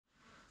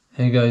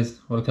Hey guys,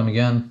 welcome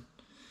again.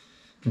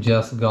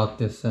 Just got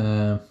this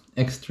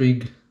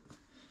XTRIG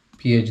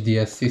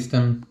PHDS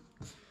system.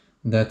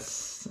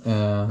 That's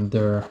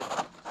their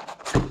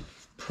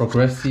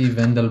progressive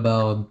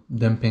handlebar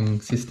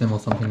damping system or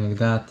something like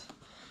that.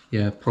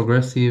 Yeah,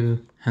 progressive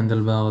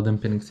handlebar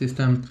damping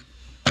system.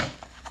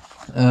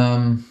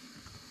 I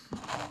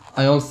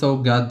also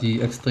got the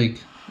XTRIG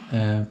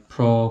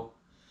Pro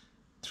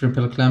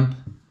triple clamp.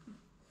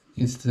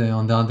 It's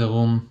on the other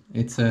room.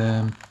 It's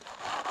a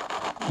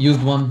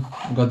used one,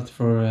 got it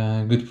for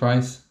a good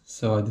price,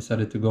 so I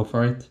decided to go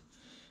for it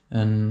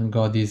and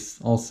got this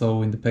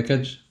also in the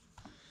package.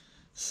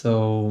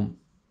 So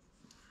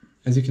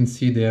as you can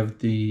see, they have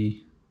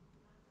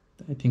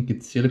I think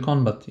it's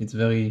silicone, but it's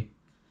very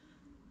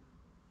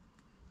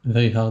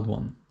hard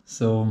one,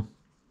 so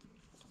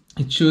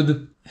it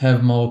should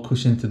have more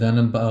cushion to the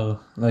handlebar,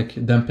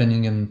 like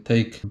dampening and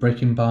take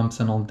braking bumps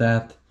and all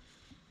that.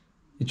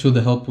 It should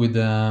help with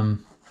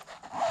arm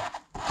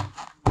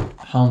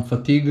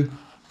fatigue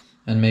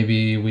and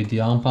maybe with the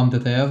arm pump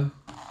that I have.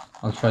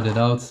 I'll try that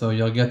out. So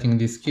you're getting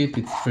this kit.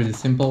 It's pretty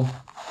simple.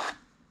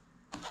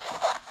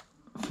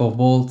 4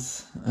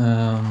 bolts.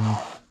 I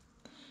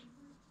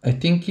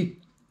think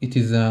it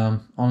is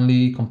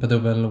only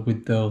compatible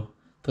with the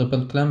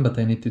triple clamp, but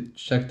I need to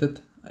check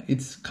that.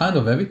 It's kind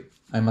of heavy,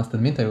 I must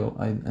admit.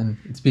 And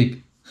it's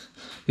big.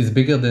 It's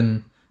bigger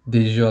than the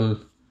usual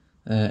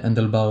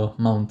handlebar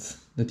mounts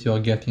that you are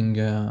getting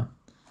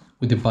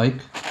with the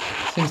bike.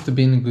 Seems to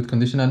be in good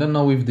condition. I don't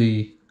know if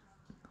the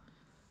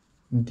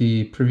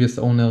previous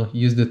owner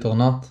used it or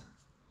not.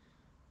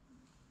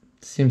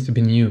 It seems to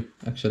be new,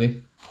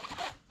 actually.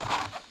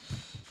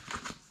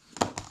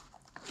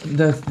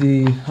 That's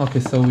okay,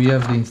 so we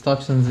have the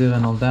instructions here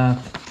and all that.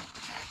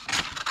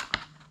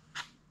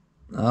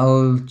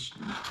 You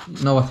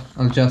know what,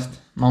 I'll just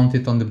mount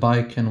it on the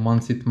bike, and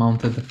once it's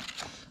mounted,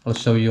 I'll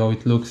show you how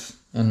it looks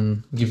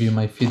and give you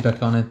my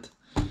feedback on it.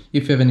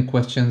 If you have any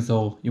questions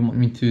or you want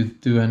me to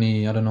do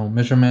any, I don't know,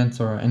 measurements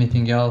or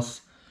anything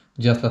else,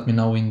 just let me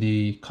know in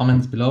the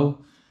comments below.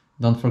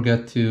 Don't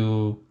forget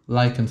to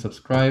like and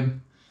subscribe,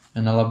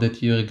 and I'll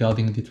update you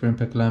regarding the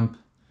triple clamp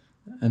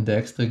and the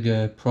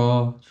XTRIG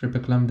Pro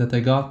triple clamp that I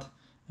got,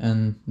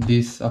 and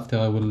this after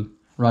I will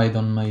ride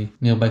on my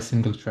nearby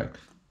single track.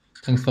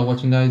 Thanks for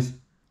watching guys,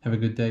 have a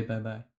good day, bye bye.